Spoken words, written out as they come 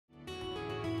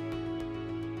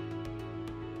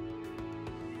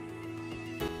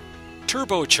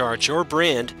Turbocharge your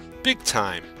brand big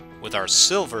time with our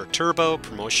Silver Turbo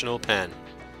Promotional Pen.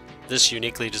 This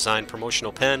uniquely designed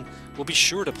promotional pen will be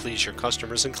sure to please your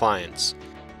customers and clients.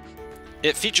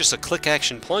 It features a click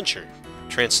action plunger,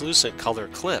 translucent color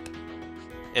clip,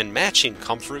 and matching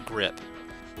comfort grip.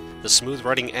 The smooth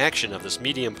writing action of this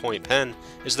medium point pen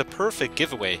is the perfect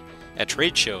giveaway at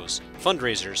trade shows,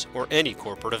 fundraisers, or any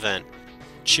corporate event.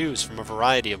 Choose from a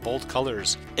variety of bold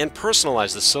colors and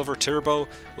personalize the Silver Turbo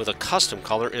with a custom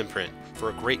color imprint for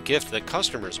a great gift that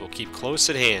customers will keep close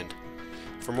at hand.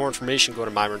 For more information, go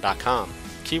to Myron.com.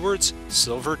 Keywords: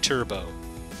 Silver Turbo.